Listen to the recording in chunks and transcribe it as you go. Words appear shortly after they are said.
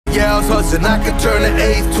Yeah, I was hustling, I could turn an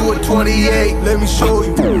 8 to a 28. Let me show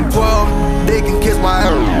you. 12, they can kiss my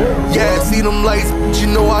ass. Yeah, see them lights, but you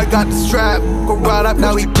know I got the strap. Go right up,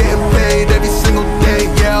 now he getting paid every single day.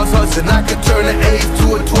 Yeah, I was hustling, I could turn an 8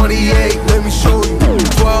 to a 28. Let me show you.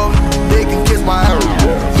 12, they can kiss my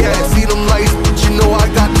ass. Yeah, see them lights, but you know I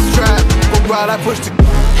got the strap. Go right, I push the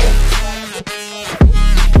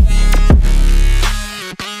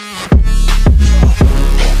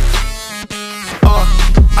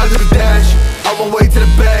I do the dash, on my way to the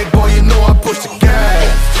bag, boy, you know I push the gas.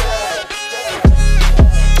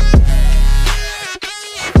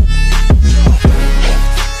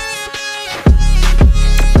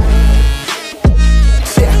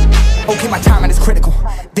 Yeah, okay, my timing is critical.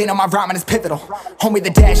 They know my rhyming is pivotal. Homie, the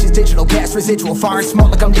dash is digital, gas residual. Fire and smoke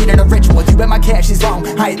like I'm leading a ritual. You bet my cash is long,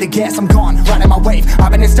 I hit the gas, I'm gone. Riding my wave,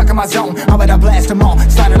 I've been stuck in my zone. I'm gonna blast them all,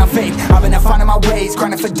 sliding on faith. I've been finding my ways,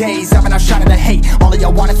 grinding for days. I've been out shining the hate, all of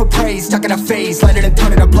y'all wanted for praise. Stuck in a phase, let it and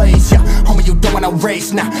turn it a blaze. Yeah, homie, you don't want no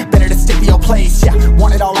race, nah, better to stick to your place. Yeah,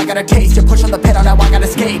 want it all, I gotta taste. You push on the pedal, now I gotta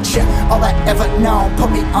skate. Yeah, all I ever know, put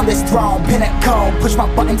me on this throne. Pinnacle, push my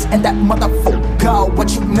buttons and that motherfucker go.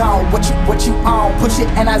 What you know, what you own. Push it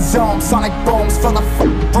and I zone, sonic booms full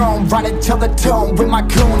of room. Running till the tomb with my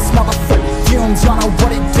goons, smell the fumes. Y'all know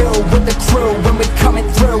what it do with the crew when we coming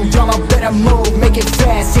through. Y'all know better move, make it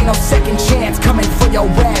fast. Ain't no second chance coming for your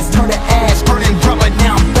ass. Turn to ash, burning rubber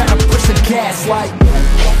now. Better push the gas like.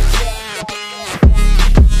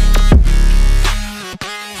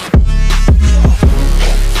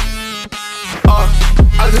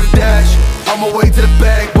 I do the dash, on my way to the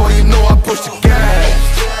bag, boy, you know I push the gas.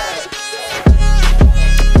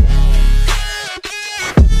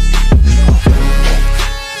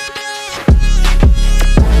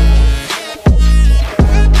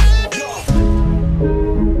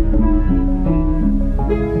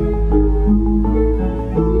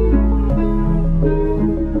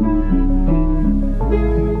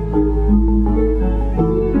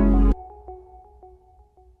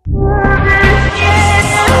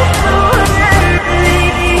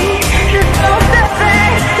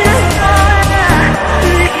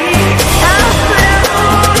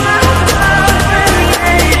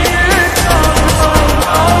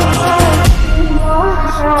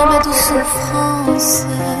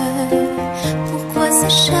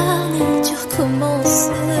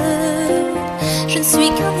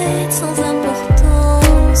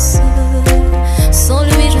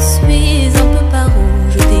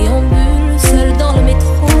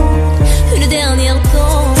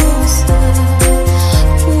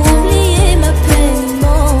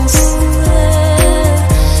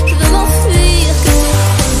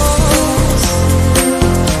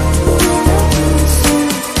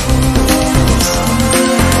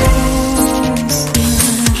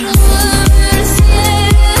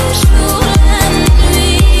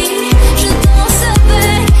 Je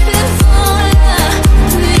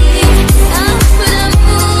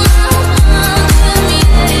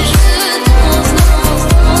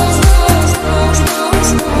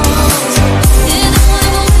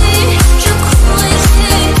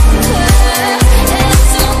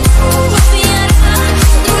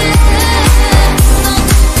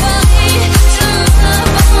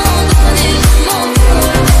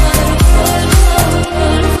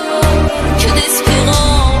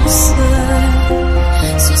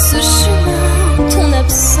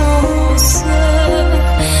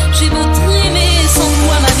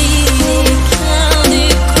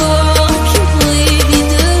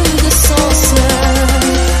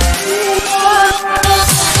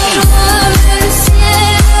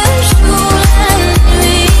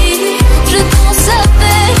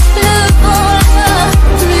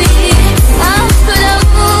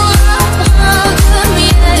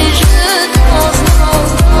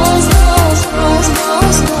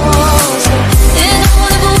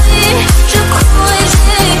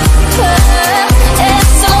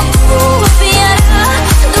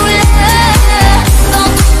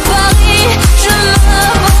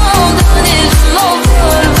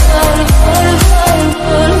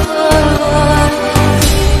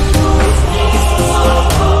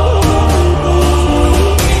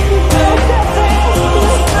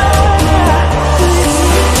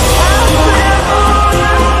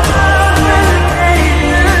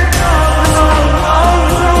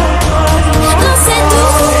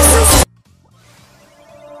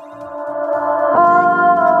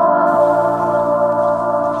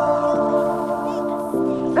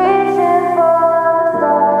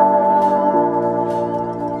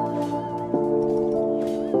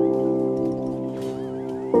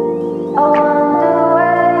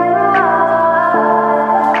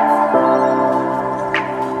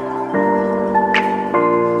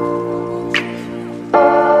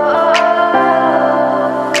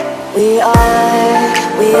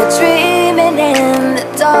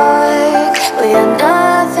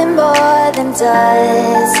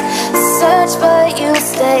does.